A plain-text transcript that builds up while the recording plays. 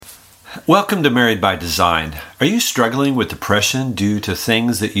Welcome to Married by Design. Are you struggling with depression due to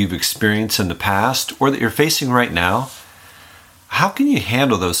things that you've experienced in the past or that you're facing right now? How can you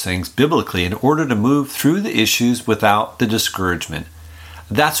handle those things biblically in order to move through the issues without the discouragement?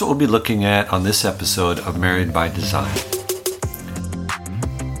 That's what we'll be looking at on this episode of Married by Design.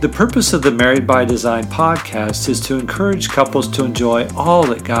 The purpose of the Married by Design podcast is to encourage couples to enjoy all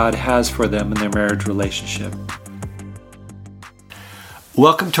that God has for them in their marriage relationship.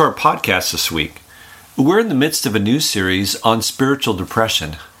 Welcome to our podcast this week. We're in the midst of a new series on spiritual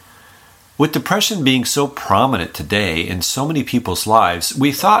depression. With depression being so prominent today in so many people's lives,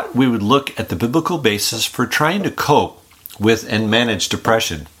 we thought we would look at the biblical basis for trying to cope with and manage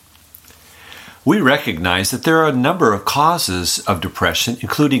depression. We recognize that there are a number of causes of depression,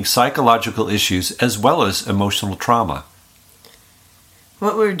 including psychological issues as well as emotional trauma.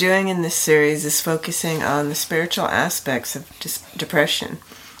 What we're doing in this series is focusing on the spiritual aspects of depression.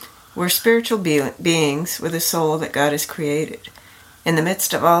 We're spiritual beings with a soul that God has created. In the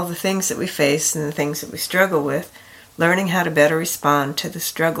midst of all the things that we face and the things that we struggle with, learning how to better respond to the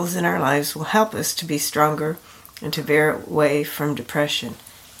struggles in our lives will help us to be stronger and to veer away from depression.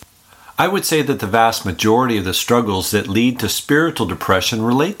 I would say that the vast majority of the struggles that lead to spiritual depression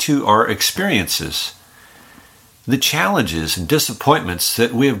relate to our experiences. The challenges and disappointments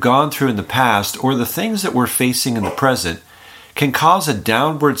that we have gone through in the past or the things that we're facing in the present can cause a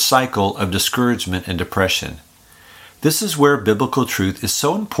downward cycle of discouragement and depression. This is where biblical truth is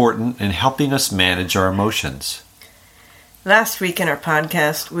so important in helping us manage our emotions. Last week in our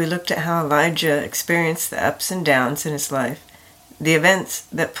podcast, we looked at how Elijah experienced the ups and downs in his life. The events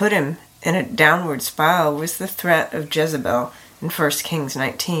that put him in a downward spiral was the threat of Jezebel in 1 Kings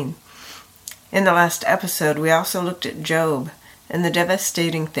 19. In the last episode, we also looked at Job and the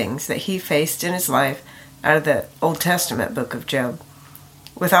devastating things that he faced in his life out of the Old Testament book of Job.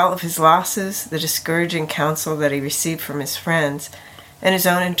 With all of his losses, the discouraging counsel that he received from his friends, and his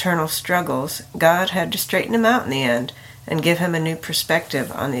own internal struggles, God had to straighten him out in the end and give him a new perspective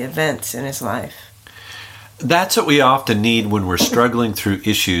on the events in his life. That's what we often need when we're struggling through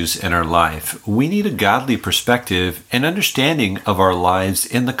issues in our life. We need a godly perspective and understanding of our lives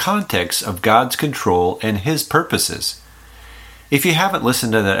in the context of God's control and His purposes. If you haven't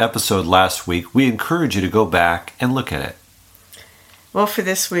listened to that episode last week, we encourage you to go back and look at it. Well, for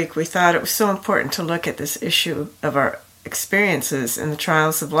this week, we thought it was so important to look at this issue of our experiences and the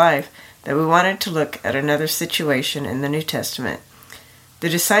trials of life that we wanted to look at another situation in the New Testament. The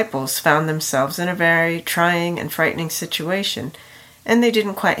disciples found themselves in a very trying and frightening situation, and they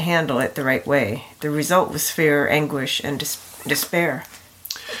didn't quite handle it the right way. The result was fear, anguish, and despair.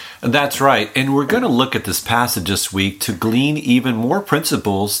 That's right, and we're going to look at this passage this week to glean even more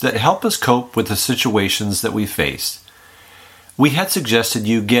principles that help us cope with the situations that we face. We had suggested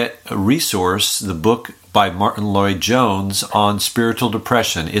you get a resource, the book by Martin Lloyd-Jones on spiritual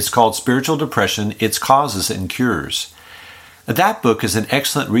depression. It's called Spiritual Depression, Its Causes and Cures. That book is an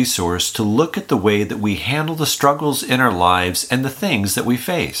excellent resource to look at the way that we handle the struggles in our lives and the things that we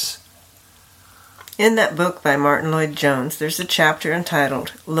face. In that book by Martin Lloyd-Jones, there's a chapter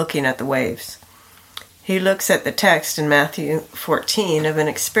entitled Looking at the Waves. He looks at the text in Matthew 14 of an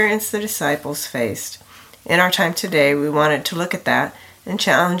experience the disciples faced. In our time today, we wanted to look at that and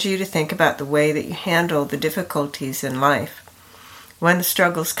challenge you to think about the way that you handle the difficulties in life. When the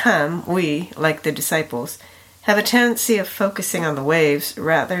struggles come, we, like the disciples, have a tendency of focusing on the waves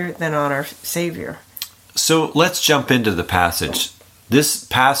rather than on our Savior. So let's jump into the passage. This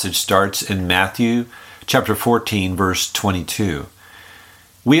passage starts in Matthew chapter 14, verse 22.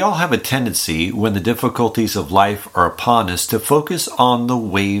 We all have a tendency, when the difficulties of life are upon us, to focus on the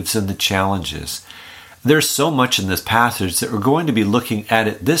waves and the challenges. There's so much in this passage that we're going to be looking at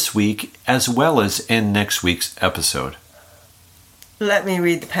it this week as well as in next week's episode. Let me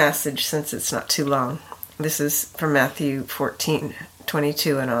read the passage since it's not too long. This is from Matthew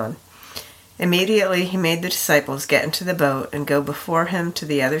 14:22 and on. Immediately he made the disciples get into the boat and go before him to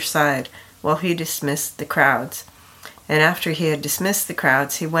the other side while he dismissed the crowds. And after he had dismissed the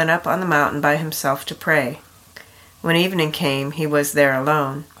crowds, he went up on the mountain by himself to pray. When evening came, he was there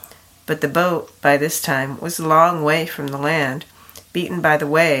alone. But the boat, by this time, was a long way from the land, beaten by the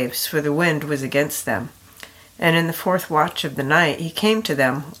waves, for the wind was against them. And in the fourth watch of the night he came to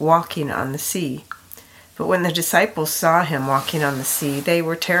them, walking on the sea. But when the disciples saw him walking on the sea, they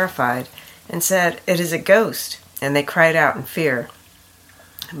were terrified, and said, "It is a ghost," and they cried out in fear.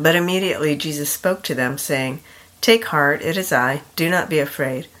 But immediately Jesus spoke to them, saying, "Take heart, it is I, do not be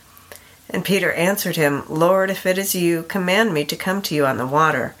afraid." And Peter answered him, "Lord, if it is you, command me to come to you on the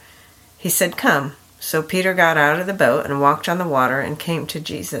water." He said, "Come." So Peter got out of the boat and walked on the water and came to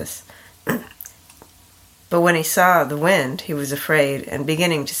Jesus. But when he saw the wind, he was afraid, and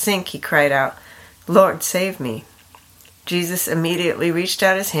beginning to sink, he cried out, "Lord, save me." Jesus immediately reached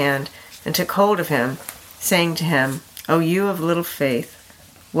out his hand and took hold of him, saying to him, "O you of little faith,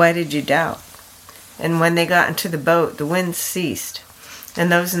 why did you doubt?" And when they got into the boat, the wind ceased,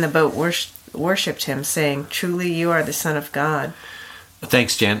 and those in the boat worshipped him, saying, "Truly you are the Son of God."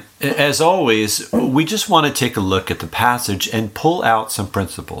 Thanks, Jan. As always, we just want to take a look at the passage and pull out some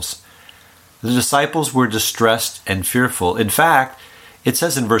principles. The disciples were distressed and fearful. In fact, it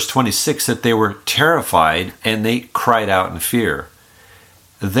says in verse 26 that they were terrified and they cried out in fear.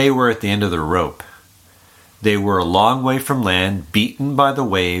 They were at the end of their rope. They were a long way from land, beaten by the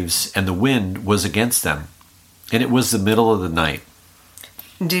waves, and the wind was against them. And it was the middle of the night.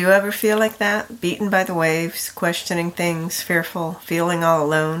 Do you ever feel like that? Beaten by the waves, questioning things, fearful, feeling all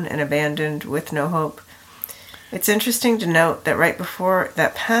alone and abandoned with no hope? It's interesting to note that right before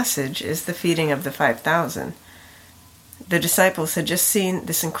that passage is the feeding of the 5,000. The disciples had just seen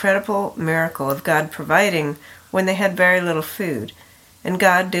this incredible miracle of God providing when they had very little food. And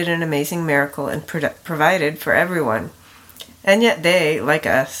God did an amazing miracle and provided for everyone. And yet they, like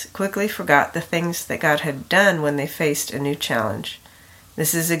us, quickly forgot the things that God had done when they faced a new challenge.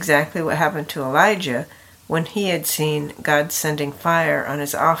 This is exactly what happened to Elijah when he had seen God sending fire on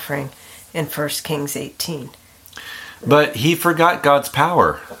his offering in 1 Kings 18. But he forgot God's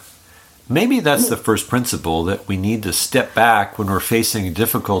power. Maybe that's the first principle, that we need to step back when we're facing a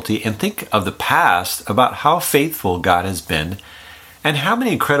difficulty and think of the past, about how faithful God has been and how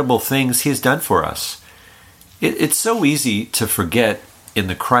many incredible things he has done for us. It's so easy to forget in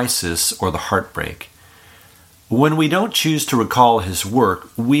the crisis or the heartbreak. When we don't choose to recall his work,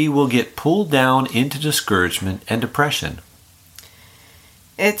 we will get pulled down into discouragement and depression.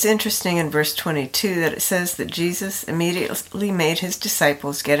 It's interesting in verse 22 that it says that Jesus immediately made his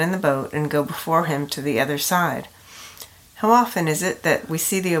disciples get in the boat and go before him to the other side. How often is it that we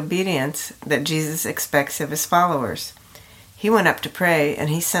see the obedience that Jesus expects of his followers? He went up to pray and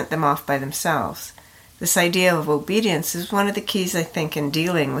he sent them off by themselves. This idea of obedience is one of the keys, I think, in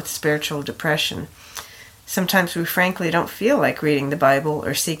dealing with spiritual depression. Sometimes we frankly don't feel like reading the Bible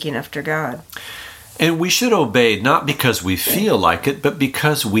or seeking after God. And we should obey not because we feel like it, but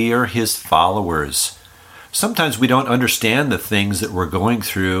because we are his followers. Sometimes we don't understand the things that we're going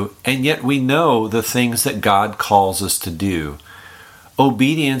through, and yet we know the things that God calls us to do.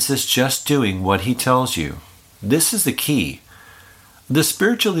 Obedience is just doing what he tells you. This is the key. The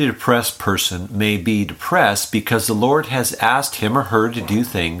spiritually depressed person may be depressed because the Lord has asked him or her to do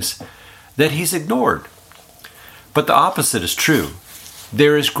things that he's ignored. But the opposite is true.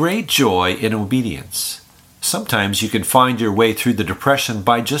 There is great joy in obedience. Sometimes you can find your way through the depression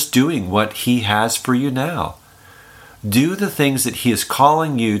by just doing what he has for you now. Do the things that he is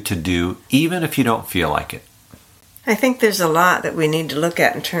calling you to do, even if you don't feel like it. I think there's a lot that we need to look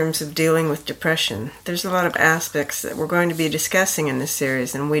at in terms of dealing with depression. There's a lot of aspects that we're going to be discussing in this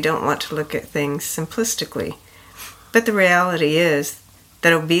series, and we don't want to look at things simplistically. But the reality is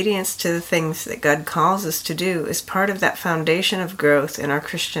that obedience to the things that God calls us to do is part of that foundation of growth in our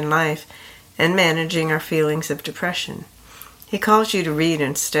Christian life and managing our feelings of depression. He calls you to read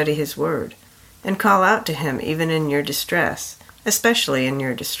and study his word, and call out to him even in your distress, especially in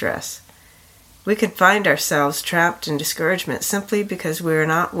your distress. We can find ourselves trapped in discouragement simply because we are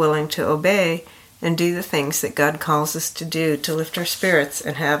not willing to obey and do the things that God calls us to do to lift our spirits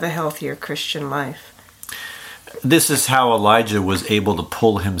and have a healthier Christian life. This is how Elijah was able to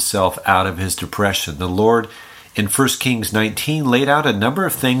pull himself out of his depression. The Lord, in 1 Kings 19, laid out a number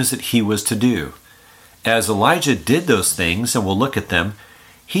of things that he was to do. As Elijah did those things, and we'll look at them,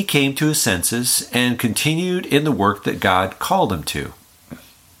 he came to his senses and continued in the work that God called him to.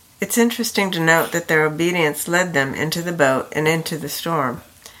 It's interesting to note that their obedience led them into the boat and into the storm.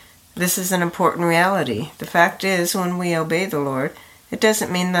 This is an important reality. The fact is, when we obey the Lord, it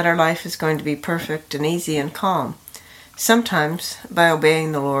doesn't mean that our life is going to be perfect and easy and calm. Sometimes, by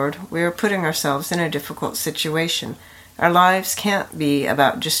obeying the Lord, we are putting ourselves in a difficult situation. Our lives can't be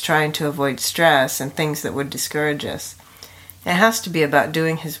about just trying to avoid stress and things that would discourage us. It has to be about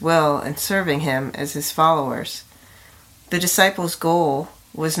doing his will and serving him as his followers. The disciples' goal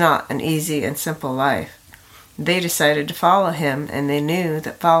was not an easy and simple life. They decided to follow him, and they knew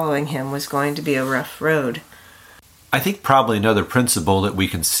that following him was going to be a rough road. I think probably another principle that we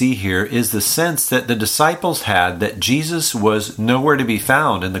can see here is the sense that the disciples had that Jesus was nowhere to be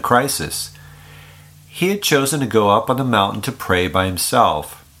found in the crisis. He had chosen to go up on the mountain to pray by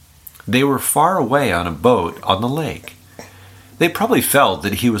himself. They were far away on a boat on the lake. They probably felt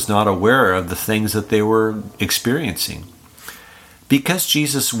that he was not aware of the things that they were experiencing. Because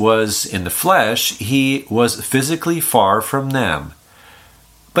Jesus was in the flesh, he was physically far from them.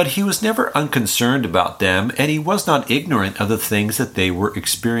 But he was never unconcerned about them, and he was not ignorant of the things that they were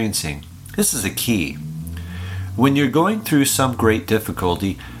experiencing. This is a key. When you're going through some great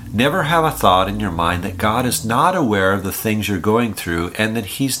difficulty, never have a thought in your mind that God is not aware of the things you're going through and that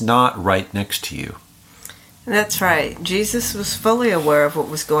he's not right next to you. That's right. Jesus was fully aware of what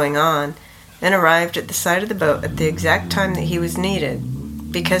was going on and arrived at the side of the boat at the exact time that he was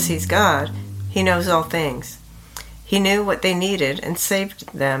needed. Because he's God, he knows all things. He knew what they needed and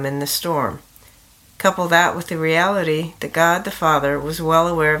saved them in the storm. Couple that with the reality that God the Father was well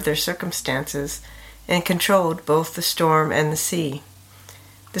aware of their circumstances and controlled both the storm and the sea.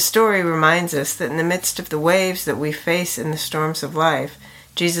 The story reminds us that in the midst of the waves that we face in the storms of life,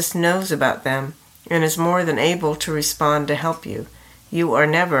 Jesus knows about them and is more than able to respond to help you. You are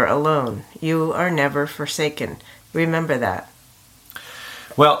never alone. You are never forsaken. Remember that.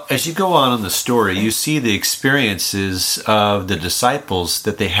 Well, as you go on in the story, you see the experiences of the disciples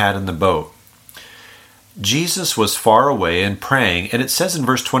that they had in the boat. Jesus was far away and praying, and it says in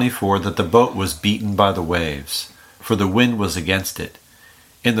verse 24 that the boat was beaten by the waves, for the wind was against it.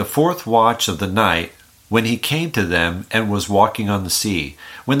 In the fourth watch of the night, when he came to them and was walking on the sea,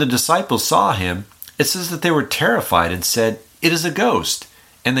 when the disciples saw him, it says that they were terrified and said, "It is a ghost,"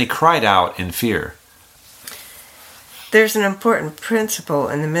 and they cried out in fear. There's an important principle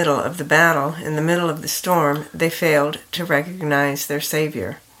in the middle of the battle. In the middle of the storm, they failed to recognize their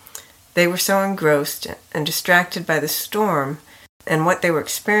Savior. They were so engrossed and distracted by the storm and what they were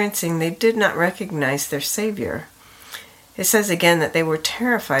experiencing, they did not recognize their Savior. It says again that they were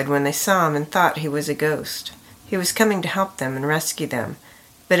terrified when they saw him and thought he was a ghost. He was coming to help them and rescue them,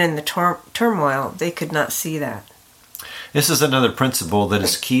 but in the turmoil, they could not see that. This is another principle that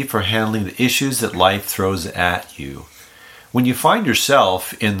is key for handling the issues that life throws at you. When you find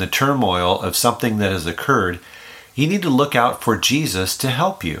yourself in the turmoil of something that has occurred, you need to look out for Jesus to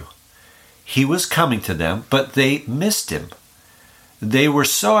help you. He was coming to them, but they missed him. They were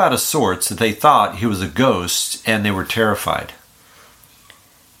so out of sorts that they thought he was a ghost, and they were terrified.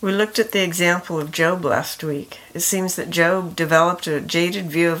 We looked at the example of Job last week. It seems that Job developed a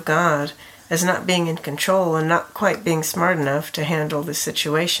jaded view of God as not being in control and not quite being smart enough to handle the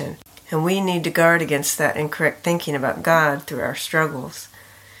situation. And we need to guard against that incorrect thinking about God through our struggles.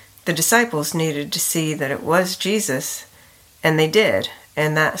 The disciples needed to see that it was Jesus, and they did,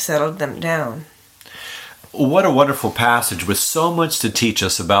 and that settled them down. What a wonderful passage with so much to teach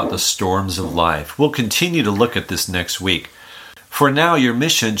us about the storms of life. We'll continue to look at this next week. For now, your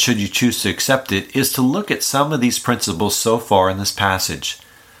mission, should you choose to accept it, is to look at some of these principles so far in this passage.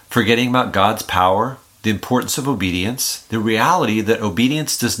 Forgetting about God's power, the importance of obedience, the reality that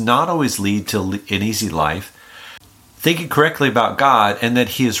obedience does not always lead to an easy life, thinking correctly about God, and that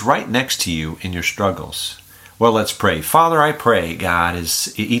he is right next to you in your struggles. Well, let's pray. Father, I pray, God,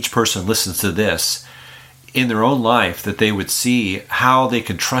 as each person listens to this, in their own life, that they would see how they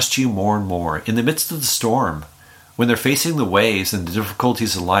can trust you more and more in the midst of the storm, when they're facing the waves and the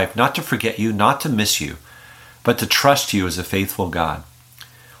difficulties of life, not to forget you, not to miss you, but to trust you as a faithful God.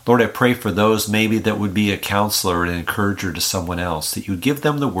 Lord, I pray for those maybe that would be a counselor and an encourager to someone else, that you would give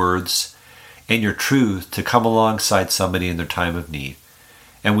them the words and your truth to come alongside somebody in their time of need.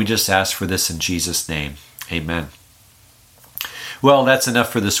 And we just ask for this in Jesus' name. Amen. Well, that's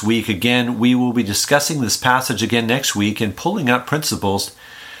enough for this week. Again, we will be discussing this passage again next week and pulling out principles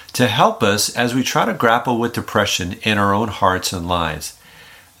to help us as we try to grapple with depression in our own hearts and lives.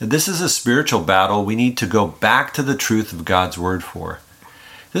 This is a spiritual battle we need to go back to the truth of God's Word for.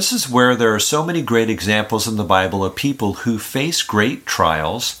 This is where there are so many great examples in the Bible of people who face great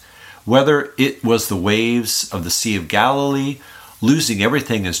trials, whether it was the waves of the Sea of Galilee, losing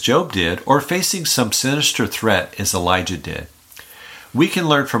everything as Job did, or facing some sinister threat as Elijah did. We can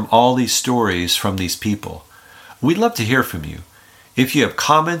learn from all these stories from these people. We'd love to hear from you. If you have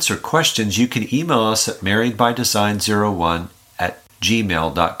comments or questions, you can email us at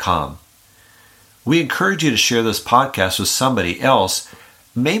marriedbydesign01@gmail.com. We encourage you to share this podcast with somebody else,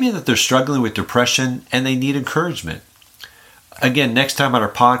 maybe that they're struggling with depression and they need encouragement. Again, next time on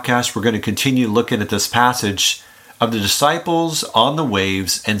our podcast, we're going to continue looking at this passage of the disciples on the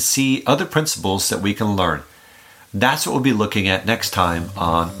waves and see other principles that we can learn. That's what we'll be looking at next time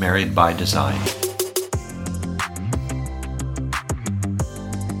on Married by Design.